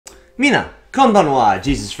Mina, konbanwa,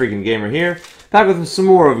 JesusFreakinGamer here, back with some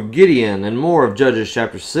more of Gideon and more of Judges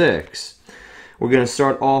chapter 6. We're going to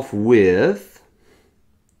start off with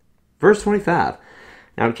verse 25.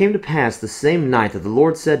 Now it came to pass the same night that the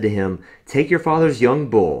Lord said to him, Take your father's young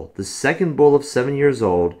bull, the second bull of 7 years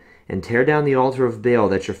old, and tear down the altar of Baal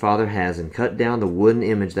that your father has, and cut down the wooden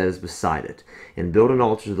image that is beside it, and build an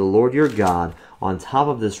altar to the Lord your God on top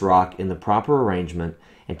of this rock in the proper arrangement,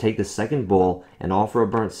 and take the second bull, and offer a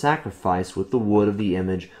burnt sacrifice with the wood of the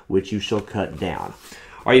image which you shall cut down.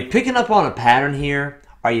 Are you picking up on a pattern here?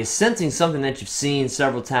 Are you sensing something that you've seen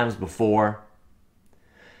several times before?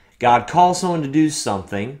 God calls someone to do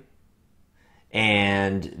something,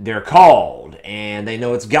 and they're called, and they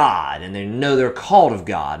know it's God, and they know they're called of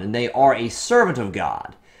God, and they are a servant of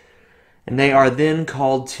God. And they are then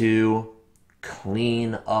called to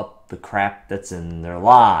clean up the crap that's in their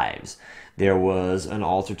lives. There was an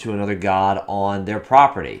altar to another god on their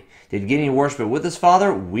property. Did Gideon worship it with his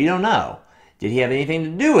father? We don't know. Did he have anything to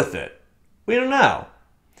do with it? We don't know.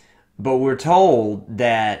 But we're told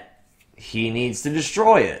that he needs to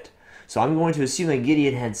destroy it. So I'm going to assume that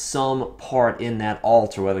Gideon had some part in that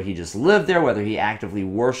altar, whether he just lived there, whether he actively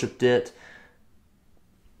worshipped it.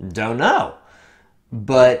 Don't know.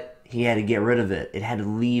 But he had to get rid of it. It had to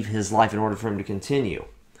leave his life in order for him to continue.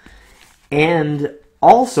 And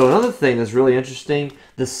also, another thing that's really interesting,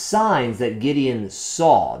 the signs that Gideon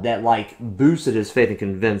saw that boosted his faith and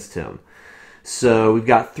convinced him. So we've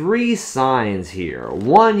got 3 signs here.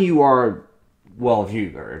 One, you are, well, if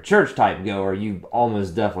you are a church type goer, you've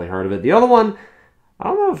almost definitely heard of it. The other one, I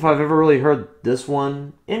don't know if I've ever really heard this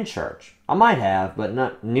one in church. I might have, but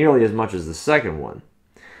not nearly as much as the second one.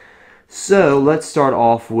 So let's start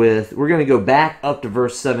off with, we're going to go back up to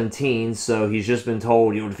verse 17. So he's just been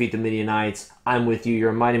told, you'll defeat the Midianites. I'm with you. You're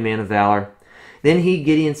a mighty man of valor. Then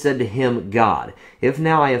Gideon, said to him, God, if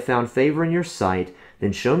now I have found favor in your sight,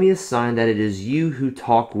 then show me a sign that it is you who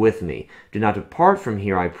talk with me. Do not depart from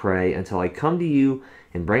here, I pray, until I come to you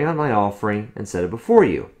and bring out my offering and set it before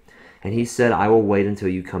you. And he said, I will wait until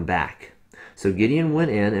you come back. So Gideon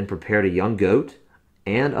went in and prepared a young goat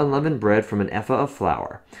and unleavened bread from an ephah of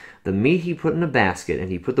flour. The meat he put in a basket,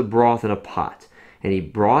 and he put the broth in a pot. And he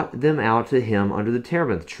brought them out to him under the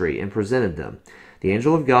terebinth tree, and presented them. The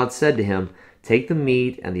angel of God said to him, Take the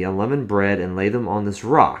meat and the unleavened bread, and lay them on this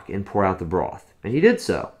rock, and pour out the broth. And he did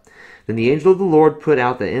so. Then the angel of the Lord put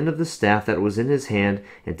out the end of the staff that was in his hand,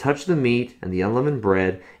 and touched the meat and the unleavened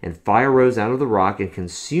bread, and fire rose out of the rock, and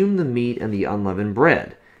consumed the meat and the unleavened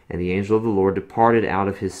bread. And the angel of the Lord departed out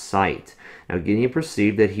of his sight. Now Gideon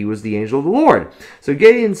perceived that he was the angel of the Lord. So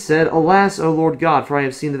Gideon said, Alas, O Lord God, for I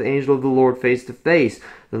have seen the angel of the Lord face to face.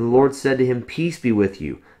 Then the Lord said to him, Peace be with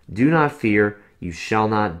you. Do not fear, you shall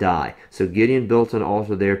not die. So Gideon built an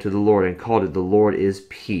altar there to the Lord, and called it, The Lord is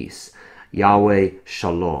Peace, Yahweh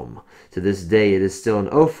Shalom. To this day it is still an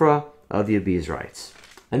Ophrah of the Abiezrites.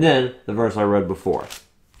 And then the verse I read before.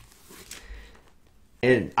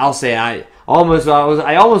 And I'll say I almost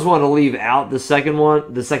wanted to leave out the second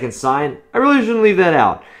one, the second sign. I really shouldn't leave that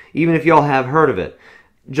out, even if y'all have heard of it.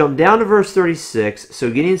 Jump down to verse 36. So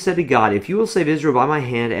Gideon said to God, If you will save Israel by my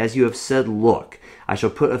hand, as you have said, look, I shall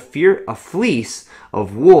put a fleece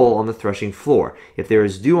of wool on the threshing floor. If there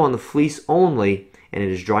is dew on the fleece only, and it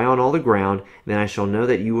is dry on all the ground, then I shall know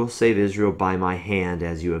that you will save Israel by my hand,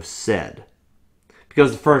 as you have said.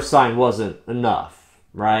 Because the first sign wasn't enough,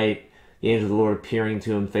 right? The angel of the Lord appearing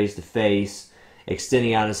to him face to face,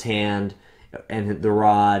 extending out his hand and the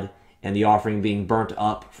rod, and the offering being burnt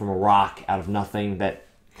up from a rock out of nothing. That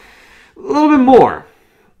a little bit more.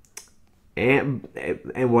 And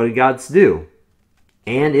what did God do?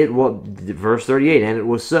 And verse 38, and it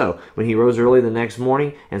was so. When he rose early the next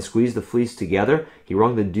morning and squeezed the fleece together, he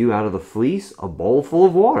wrung the dew out of the fleece, a bowl full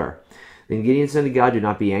of water. Then Gideon said to God, Do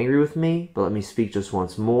not be angry with me, but let me speak just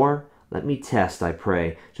once more. Let me test, I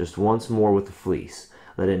pray, just once more with the fleece.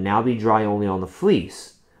 Let it now be dry only on the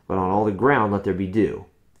fleece, but on all the ground let there be dew.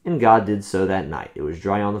 And God did so that night. It was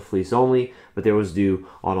dry on the fleece only, but there was dew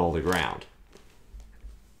on all the ground.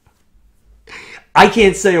 I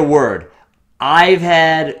can't say a word. I've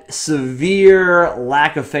had severe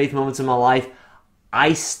lack of faith moments in my life.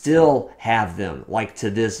 I still have them, to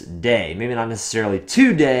this day. Maybe not necessarily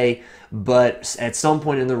today, but at some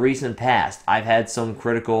point in the recent past, I've had some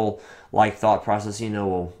critical thought process,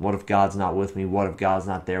 well, what if God's not with me? What if God's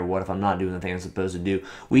not there? What if I'm not doing the thing I'm supposed to do?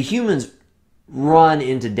 We humans run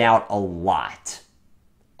into doubt a lot.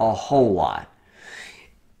 A whole lot.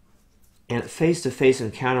 And face-to-face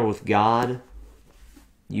encounter with God,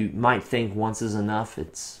 you might think once is enough.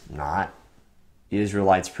 It's not. The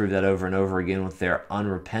Israelites proved that over and over again with their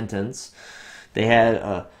unrepentance. They had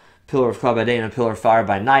a pillar of cloud by day and a pillar of fire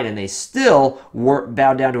by night, and they still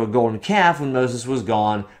bowed down to a golden calf when Moses was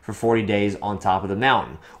gone for 40 days on top of the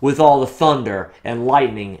mountain, with all the thunder and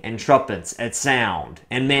lightning and trumpets and sound,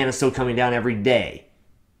 and manna still coming down every day.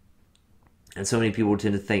 And so many people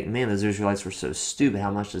tend to think, man, those Israelites were so stupid.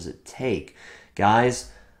 How much does it take? Guys,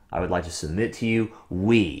 I would like to submit to you,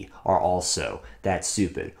 we are also that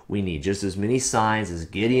stupid. We need just as many signs as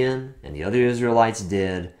Gideon and the other Israelites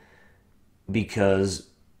did, because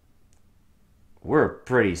we're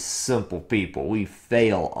pretty simple people. We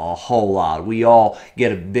fail a whole lot. We all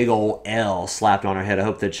get a big old L slapped on our head. I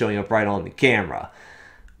hope that's showing up right on the camera.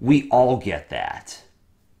 We all get that.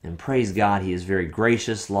 And praise God, He is very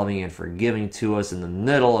gracious, loving, and forgiving to us in the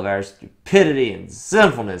middle of our stupidity and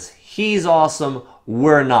sinfulness. He's awesome.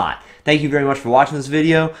 We're not. Thank you very much for watching this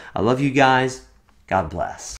video. I love you guys. God bless.